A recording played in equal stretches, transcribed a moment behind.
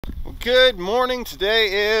Good morning.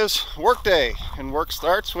 Today is work day, and work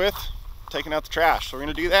starts with taking out the trash. So we're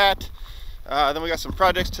going to do that. Then we got some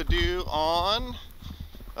projects to do on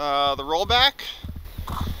the rollback.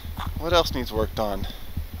 What else needs worked on?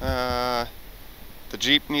 The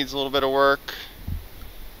Jeep needs a little bit of work.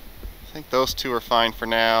 I think those two are fine for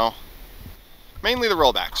now. Mainly the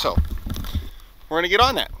rollback. So we're going to get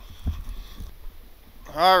on that.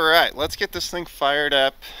 All right, let's get this thing fired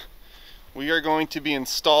up. We are going to be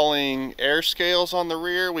installing air scales on the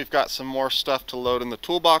rear. We've got some more stuff to load in the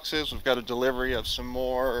toolboxes. We've got a delivery of some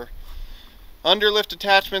more underlift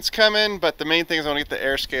attachments coming, but the main thing is I want to get the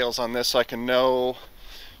air scales on this so I can know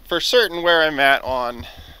for certain where I'm at on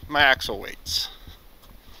my axle weights.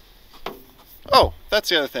 Oh, that's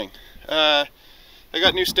the other thing. I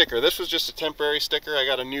got a new sticker. This was just a temporary sticker. I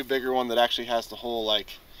got a new bigger one that actually has the whole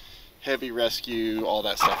like heavy rescue, all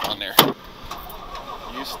that stuff on there.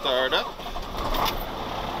 You start up.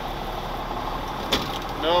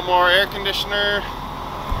 No more air conditioner.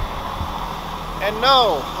 And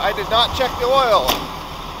no, I did not check the oil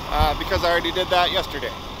because I already did that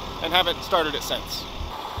yesterday and haven't started it since.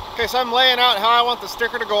 Okay, so I'm laying out how I want the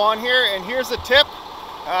sticker to go on here, and here's the tip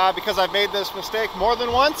because I've made this mistake more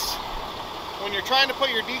than once. When you're trying to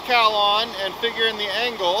put your decal on and figure in the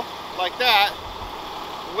angle like that,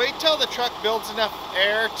 wait till the truck builds enough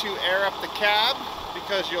air to air up the cab,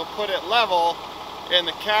 because you'll put it level and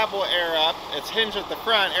the cab will air up. It's hinged at the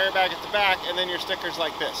front, airbag at the back, and then your sticker's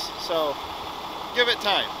like this. So give it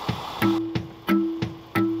time.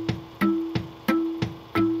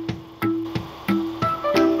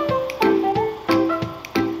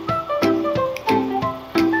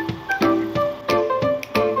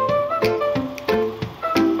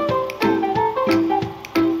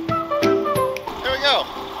 There we go.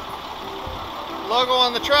 Logo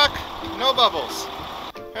on the truck, no bubbles.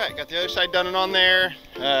 Alright, got the other side done and on there.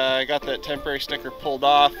 I got that temporary sticker pulled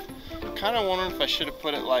off. Kind of wondering if I should have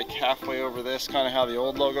put it like halfway over this, kind of how the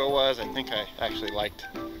old logo was. I think I actually liked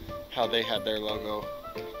how they had their logo.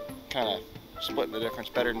 Kind of splitting the difference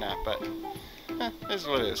better than that, but this is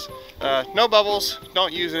what it is. No bubbles,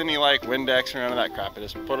 don't use any like Windex or none of that crap. I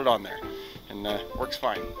just put it on there and works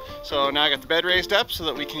fine. So now I got the bed raised up so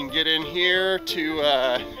that we can get in here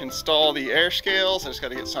to install the air scales. I just got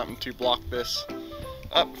to get something to block this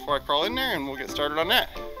up before I crawl in there, and we'll get started on that.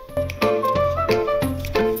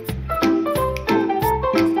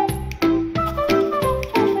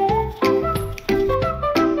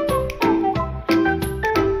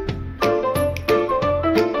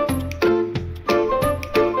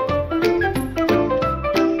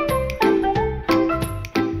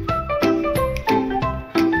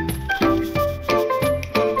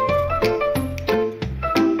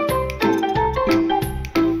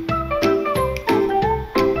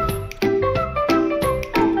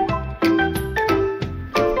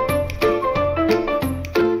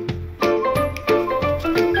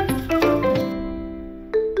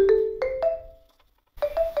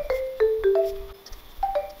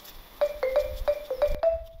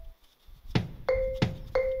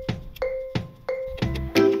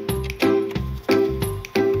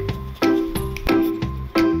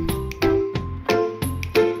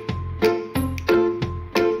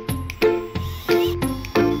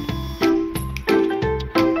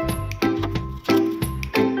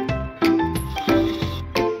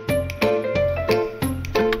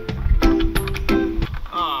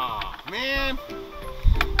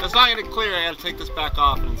 It's not going to clear. I got to take this back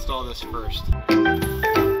off and install this first.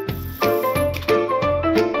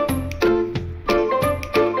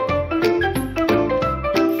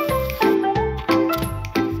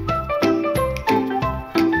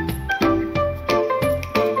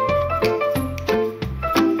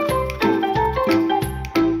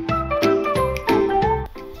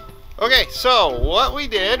 Okay, so what we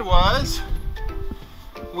did was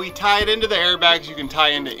we tied into the airbags. You can tie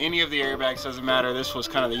into any of the airbags, doesn't matter. This was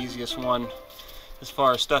kind of the easiest one as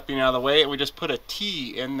far as stuff being out of the way. And we just put a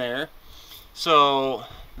T in there. So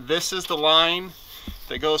this is the line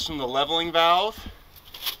that goes from the leveling valve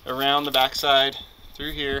around the backside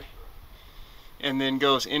through here and then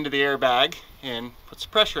goes into the airbag and puts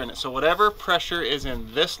pressure in it. So whatever pressure is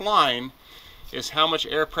in this line is how much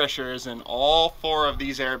air pressure is in all four of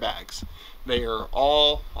these airbags. They are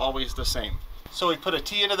all always the same. So we put a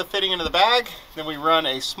T into the fitting into the bag, then we run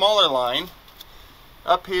a smaller line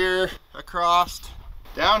up here, across,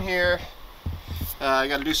 down here. I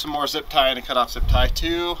got to do some more zip tying to cut off zip tie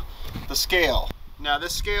to the scale. Now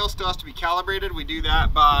this scale still has to be calibrated. We do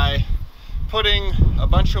that by putting a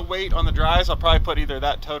bunch of weight on the drives. I'll probably put either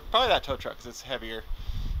that tow truck because it's heavier,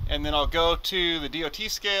 and then I'll go to the DOT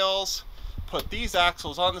scales, put these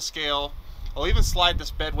axles on the scale. I'll even slide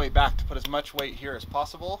this bed weight back to put as much weight here as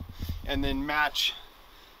possible, and then match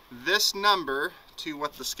this number to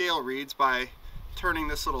what the scale reads by turning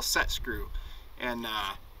this little set screw. And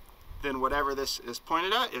then whatever this is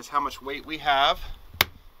pointed at is how much weight we have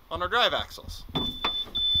on our drive axles.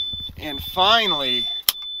 And finally,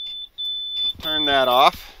 turn that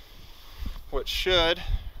off, which should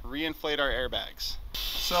reinflate our airbags.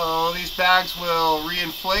 So these bags will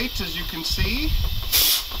reinflate, as you can see.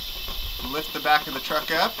 Lift the back of the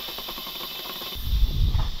truck up.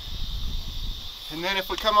 And then if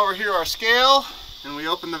we come over here to our scale and we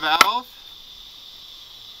open the valve,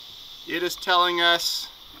 it is telling us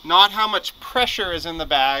not how much pressure is in the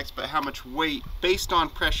bags, but how much weight based on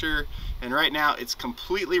pressure. And right now it's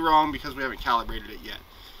completely wrong because we haven't calibrated it yet.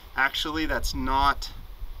 Actually, that's not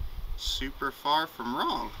super far from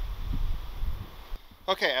wrong.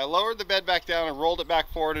 Okay, I lowered the bed back down and rolled it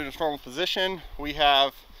back forward in its normal position. We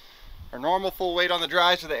have our normal full weight on the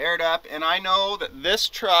drives with it aired up, and I know that this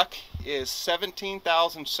truck is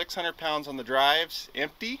 17,600 pounds on the drives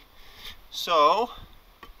empty. So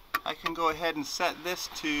I can go ahead and set this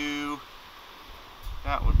to,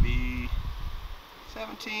 that would be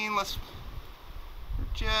 17, let's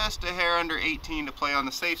just a hair under 18 to play on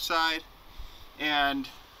the safe side. And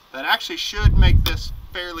that actually should make this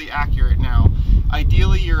fairly accurate now.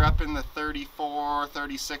 Ideally, you're up in the 34,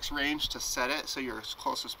 36 range to set it, so you're as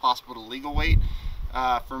close as possible to legal weight.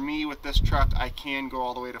 For me, with this truck, I can go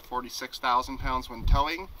all the way to 46,000 pounds when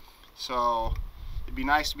towing. So it'd be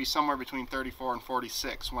nice to be somewhere between 34 and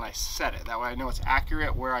 46 when I set it. That way I know it's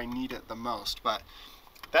accurate where I need it the most. But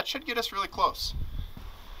that should get us really close.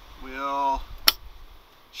 We'll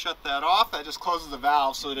shut that off. That just closes the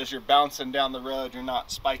valve so that as you're bouncing down the road, you're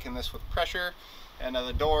not spiking this with pressure. And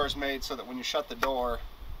the door is made so that when you shut the door,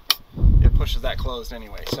 it pushes that closed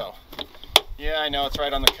anyway. So yeah, I know it's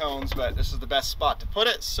right on the cones, but this is the best spot to put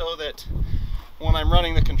it so that when I'm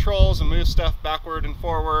running the controls and move stuff backward and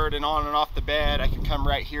forward and on and off the bed, I can come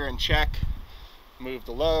right here and check, move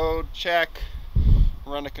the load, check,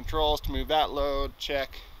 run the controls to move that load,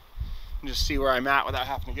 check, and just see where I'm at without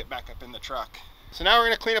having to get back up in the truck. So now we're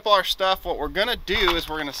going to clean up all our stuff. What we're going to do is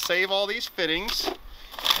we're going to save all these fittings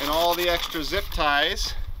and all the extra zip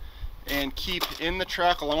ties and keep in the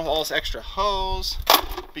truck along with all this extra hose,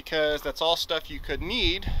 because that's all stuff you could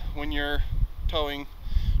need when you're towing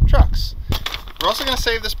trucks. We're also going to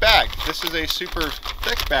save this bag. This is a super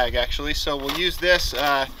thick bag actually, so we'll use this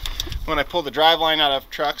when I pull the driveline out of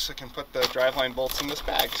trucks. I can put the driveline bolts in this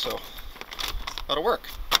bag, so that'll work.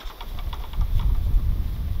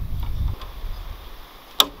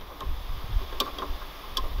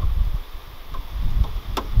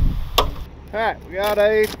 Alright, we got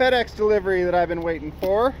a FedEx delivery that I've been waiting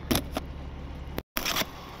for.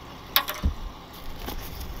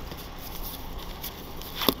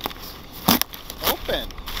 Open.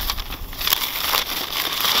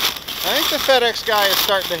 I think the FedEx guy is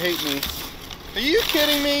starting to hate me. Are you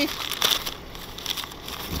kidding me?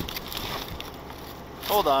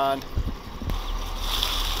 Hold on.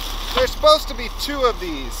 There's supposed to be 2 of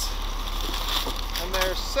these, and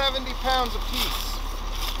they're 70 pounds apiece.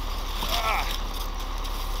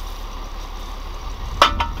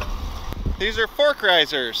 These are fork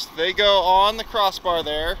risers. They go on the crossbar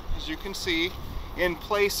there, as you can see, in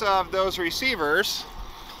place of those receivers.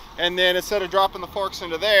 And then instead of dropping the forks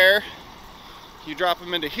into there, you drop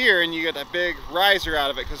them into here and you get a big riser out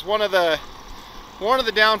of it. Because one of the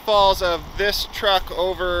downfalls of this truck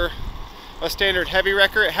over a standard heavy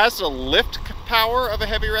wrecker, it has the lift power of a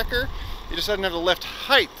heavy wrecker. It just doesn't have the lift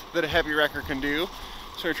height that a heavy wrecker can do.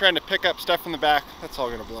 So you're trying to pick up stuff from the back, that's all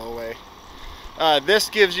going to blow away. This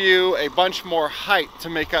gives you a bunch more height to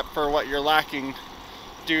make up for what you're lacking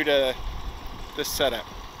due to this setup.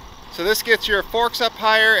 So this gets your forks up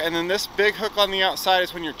higher, and then this big hook on the outside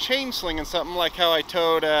is when you're chain slinging something, like how I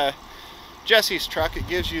towed Jesse's truck. It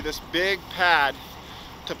gives you this big pad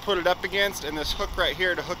to put it up against, and this hook right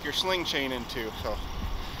here to hook your sling chain into. So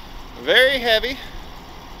very heavy,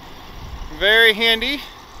 very handy,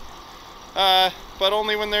 but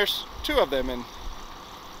only when there's 2 of them, and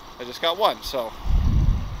I just got 1, so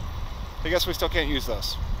I guess we still can't use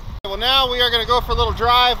those. Well, now we are going to go for a little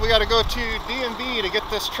drive. We got to go to DMV to get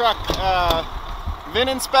this truck VIN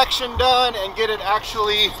inspection done and get it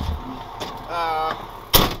actually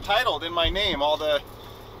titled in my name. All the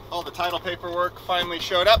title paperwork finally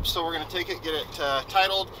showed up, so we're going to take it, get it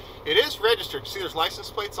titled. It is registered. See, there's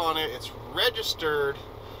license plates on it. It's registered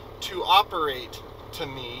to operate to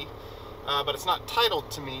me, but it's not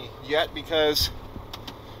titled to me yet because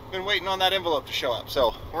been waiting on that envelope to show up.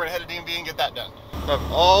 So we're gonna head to DMV and get that done.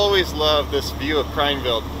 I've always loved this view of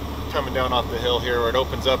Prineville coming down off the hill here where it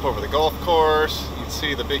opens up over the golf course. You can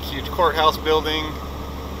see the big huge courthouse building.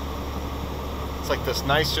 It's like this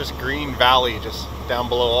nice just green valley just down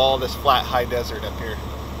below all this flat high desert up here.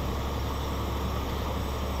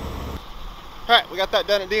 Alright, we got that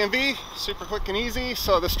done at DMV, super quick and easy.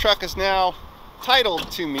 So this truck is now titled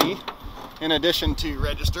to me in addition to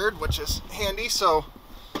registered, which is handy. So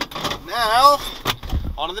now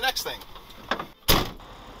on to the next thing.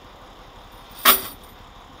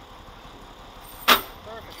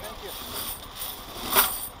 Perfect, thank you.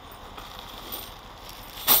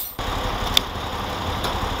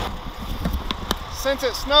 Since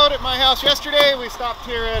it snowed at my house yesterday, we stopped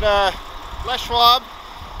here at Les Schwab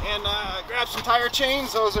and grabbed some tire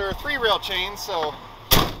chains. Those are 3-rail chains, so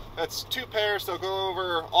that's 2 pairs. They'll go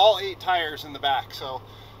over all 8 tires in the back. So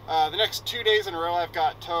the next 2 days in a row, I've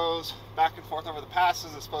got tows back and forth over the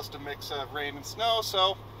passes. It's supposed to mix rain and snow,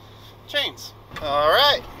 so chains. All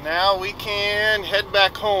right, now we can head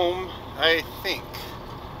back home, I think.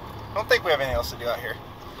 I don't think we have anything else to do out here.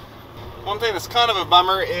 One thing that's kind of a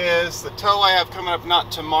bummer is the tow I have coming up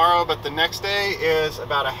not tomorrow, but the next day is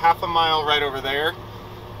about a half a mile right over there.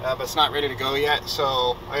 But it's not ready to go yet,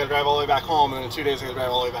 so I gotta drive all the way back home, and then in 2 days I gotta drive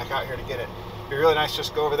all the way back out here to get it. It'd be really nice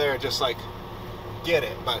just go over there and just like get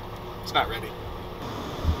it, but it's not ready.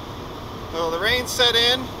 So the rain set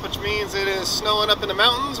in, which means it is snowing up in the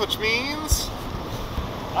mountains, which means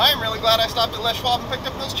I'm really glad I stopped at Les Schwab and picked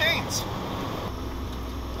up those chains.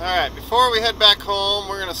 Alright, before we head back home,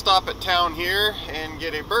 we're gonna stop at town here and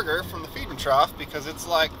get a burger from the Feed and Trough because it's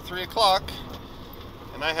like 3 o'clock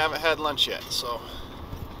and I haven't had lunch yet, so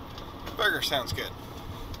burger sounds good.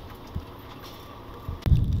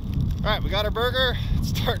 Alright, we got our burger. It's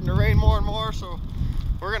starting to rain more and more, so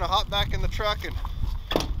we're gonna hop back in the truck and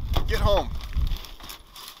get home.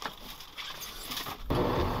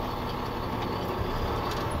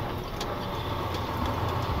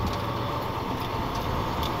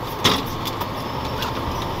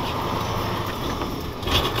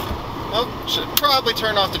 Oh, should probably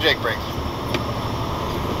turn off the jake brake.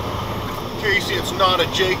 Casey, it's not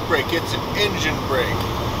a jake brake, it's an engine brake.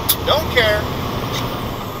 Don't care.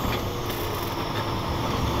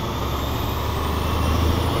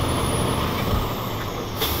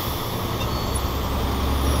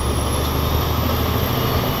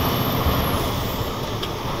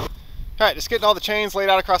 Alright, just getting all the chains laid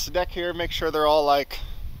out across the deck here, make sure they're all like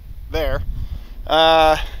there.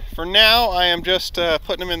 For now, I am just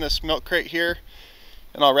putting them in this milk crate here,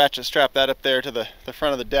 and I'll ratchet strap that up there to the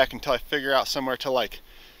front of the deck until I figure out somewhere to like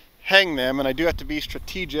hang them. And I do have to be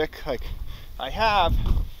strategic. Like I have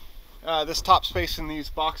this top space in these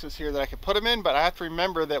boxes here that I can put them in, but I have to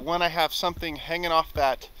remember that when I have something hanging off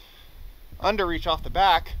that underreach off the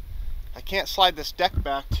back, I can't slide this deck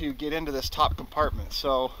back to get into this top compartment.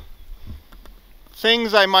 So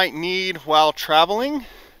things I might need while traveling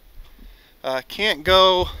can't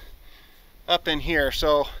go up in here,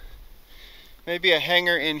 so maybe a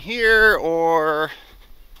hanger in here, or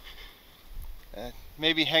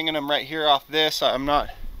maybe hanging them right here off this. I'm not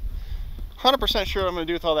 100% sure what I'm going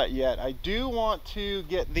to do with all that yet. I do want to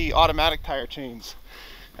get the automatic tire chains,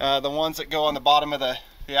 the ones that go on the bottom of the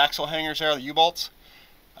axle hangers there, the U-bolts.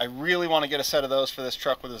 I really want to get a set of those for this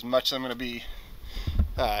truck with as much as I'm going to be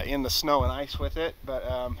in the snow and ice with it, but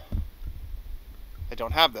I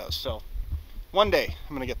don't have those, so one day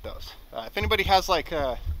I'm gonna get those. If anybody has like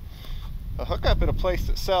a hookup at a place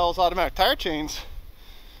that sells automatic tire chains,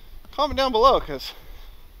 comment down below because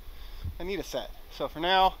I need a set. So for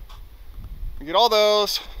now, we get all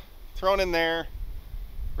those thrown in there,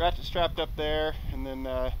 ratchet strapped up there, and then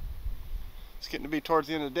it's getting to be towards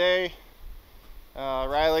the end of the day.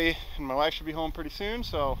 Riley and my wife should be home pretty soon,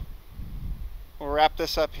 so we'll wrap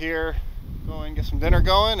this up here, go and get some dinner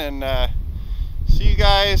going, and see you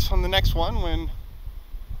guys on the next one when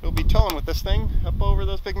we'll be towing with this thing up over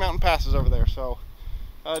those big mountain passes over there. So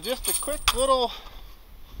just a quick little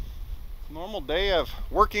normal day of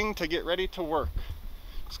working to get ready to work.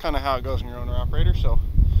 It's kind of how it goes when you're owner operator. So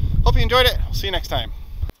hope you enjoyed it. I'll see you next time.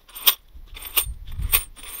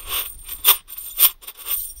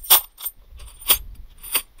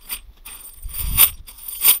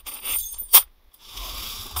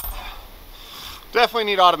 Definitely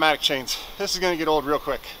need automatic chains. This is going to get old real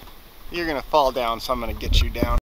quick. You're going to fall down, so I'm going to get you down.